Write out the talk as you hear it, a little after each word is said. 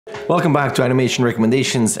Welcome back to Animation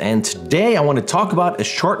Recommendations, and today I want to talk about a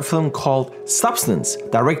short film called Substance,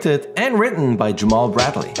 directed and written by Jamaal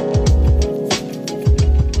Bradley.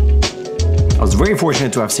 I was very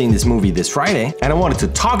fortunate to have seen this movie this Friday, and I wanted to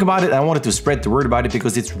talk about it. I wanted to spread the word about it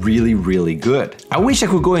because it's really, really good. I wish I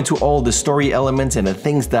could go into all the story elements and the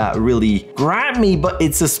things that really grab me, but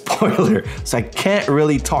it's a spoiler, so I can't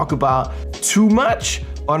really talk about too much.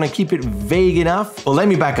 I want to keep it vague enough. Well, let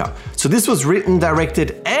me back up. So this was written,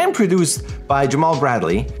 directed, and produced by Jamaal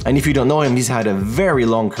Bradley. And if you don't know him, he's had a very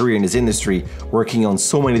long career in this industry, working on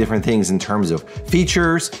so many different things in terms of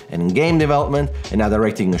features and game development, and now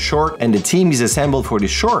directing a short. And the team he's assembled for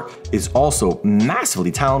this short is also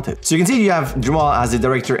massively talented. So you can see you have Jamaal as the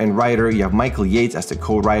director and writer, you have Michael Yates as the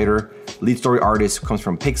co-writer, lead story artist who comes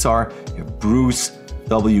from Pixar, you have Bruce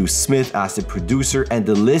W. Smith as the producer, and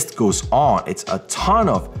the list goes on. It's a ton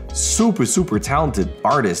of super talented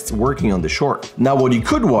artists working on the short. Now, what you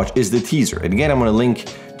could watch is the teaser. And again, I'm gonna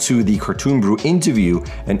link to the Cartoon Brew interview,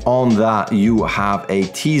 and on that you have a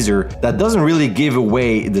teaser that doesn't really give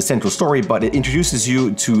away the central story, but it introduces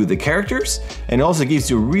you to the characters and also gives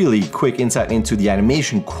you a really quick insight into the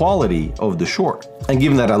animation quality of the short. And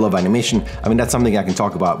given that I love animation, I mean, that's something I can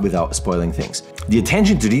talk about without spoiling things. The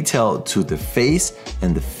attention to detail to the face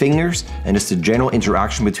and the fingers and just the general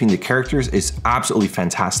interaction between the characters is absolutely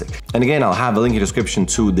fantastic. And again, I'll have a link in the description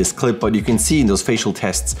to this clip, but you can see in those facial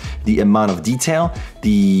tests the amount of detail,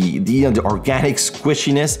 the organic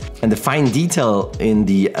squishiness, and the fine detail in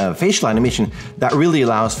the facial animation that really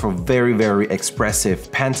allows for very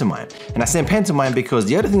expressive pantomime. And I say pantomime because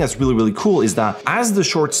the other thing that's really cool is that as the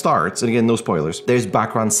short starts, and again, no spoilers, there's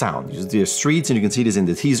background sound. There's streets, and you can see this in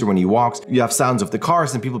the teaser when he walks. You have sounds of the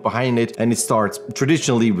cars and people behind it, and it starts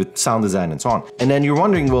traditionally with sound design and so on. And then you're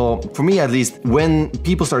wondering, well, for me at least, when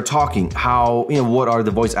people start talking, how, what are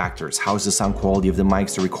the voice actors? How's the sound quality of the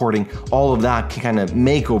mics, the recording? All of that can kind of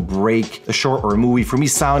make or break a short or a movie. For me,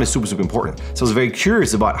 sound is super important. So I was very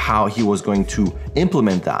curious about how he was going to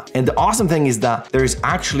implement that. And the awesome thing is that there's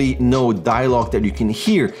actually no dialogue that you can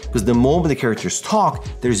hear, because the moment the characters talk,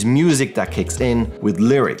 there's music that kicks in with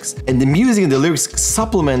lyrics. And the music and the lyrics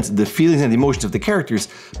supplement the feelings and the emotions of the characters,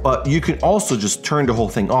 but you can also just turn the whole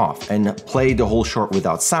thing off and play the whole short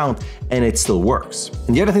without sound, and it still works.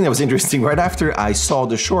 And the other thing that was interesting, right after I saw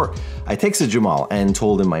the short, I texted Jamaal and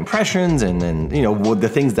told him my impressions and what the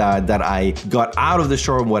things that I got out of the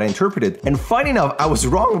short and what I interpreted. And funny enough, I was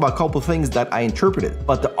wrong about a couple things that I interpreted.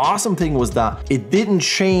 But the awesome thing was that it didn't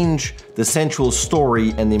change the central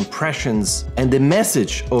story and the impressions and the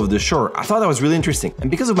message of the short. I thought that was really interesting.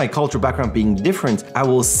 And because of my cultural background being different, I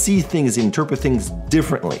will see things, interpret things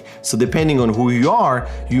differently. So depending on who you are,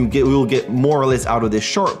 you will get more or less out of this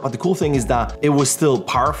short. But the cool thing is that it was still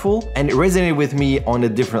powerful and it resonated with me on a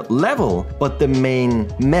different level, but the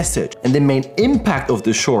main message and the main impact of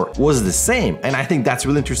the short was the same. And I think that's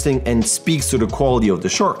really interesting and speaks to the quality of the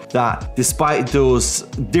short, that despite those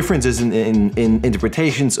differences in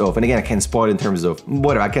interpretations of, and again, I can't spoil it in terms of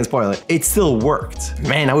whatever, I can't spoil it, it still worked.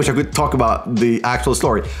 Man, I wish I could talk about the actual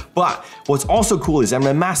story. But what's also cool is, I'm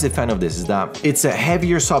a massive fan of this, is that it's a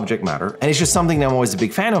heavier subject matter, and it's just something that I'm always a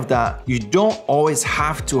big fan of, that you don't always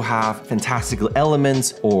have to have fantastical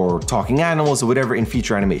elements or talking animals or whatever in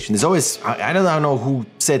feature animation. There's always, I don't know who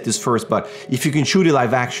said this first, but if you can shoot it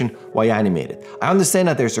live action, why animate it? I understand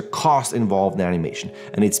that there's a cost involved in animation,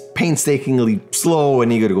 and it's painstakingly slow,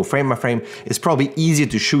 and you gotta go frame by frame. It's probably easier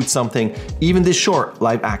to shoot something, even this short,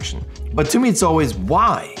 live action. But to me, it's always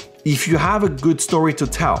why? If you have a good story to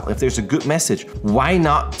tell, if there's a good message, why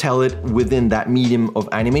not tell it within that medium of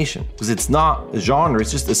animation? Because it's not a genre,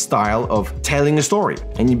 it's just a style of telling a story.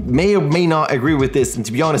 And you may or may not agree with this, and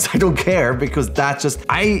to be honest, I don't care, because that's just,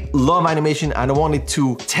 I love animation and I want it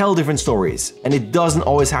to tell different stories. And it doesn't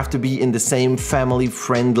always have to be in the same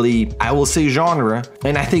family-friendly, I will say, genre.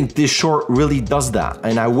 And I think this short really does that.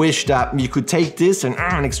 And I wish that you could take this and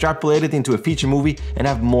extrapolate it into a feature movie and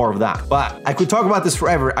have more of that. But I could talk about this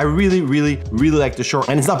forever. I really like the short,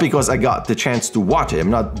 and it's not because I got the chance to watch it. I'm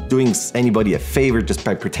not doing anybody a favor just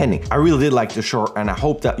by pretending. I really did like the short, and I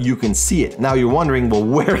hope that you can see it. Now you're wondering, well,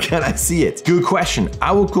 where can I see it? Good question.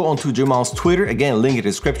 I will go onto Jamaal's Twitter, again, link in the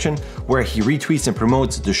description, where he retweets and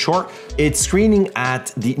promotes the short. It's screening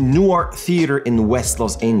at the Noir Theater in West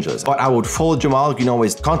Los Angeles. But I would follow Jamaal. You can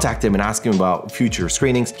always contact him and ask him about future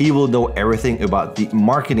screenings. He will know everything about the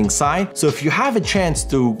marketing side. So if you have a chance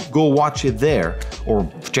to go watch it there,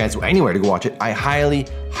 or chance anywhere to go watch it, I highly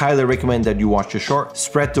recommend that you watch the short.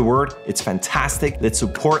 Spread the word. It's fantastic. Let's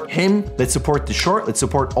support him. Let's support the short. Let's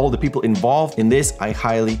support all the people involved in this. I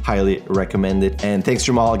highly recommend it. And thanks,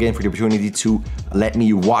 Jamaal, again for the opportunity to let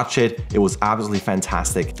me watch it. It was absolutely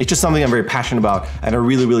fantastic. It's just something I'm very passionate about, and I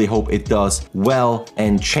really, really hope it does well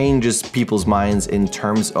and changes people's minds in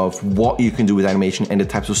terms of what you can do with animation and the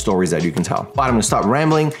types of stories that you can tell. But I'm gonna stop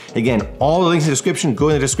rambling. Again, all the links in the description, go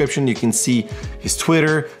in the description. You can see his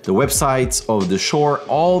Twitter, the websites of the short,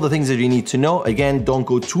 all the things that you need to know. Again, don't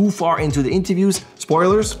go too far into the interviews,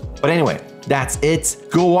 spoilers. But anyway, that's it.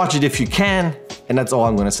 Go watch it if you can, and that's all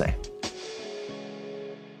I'm gonna say.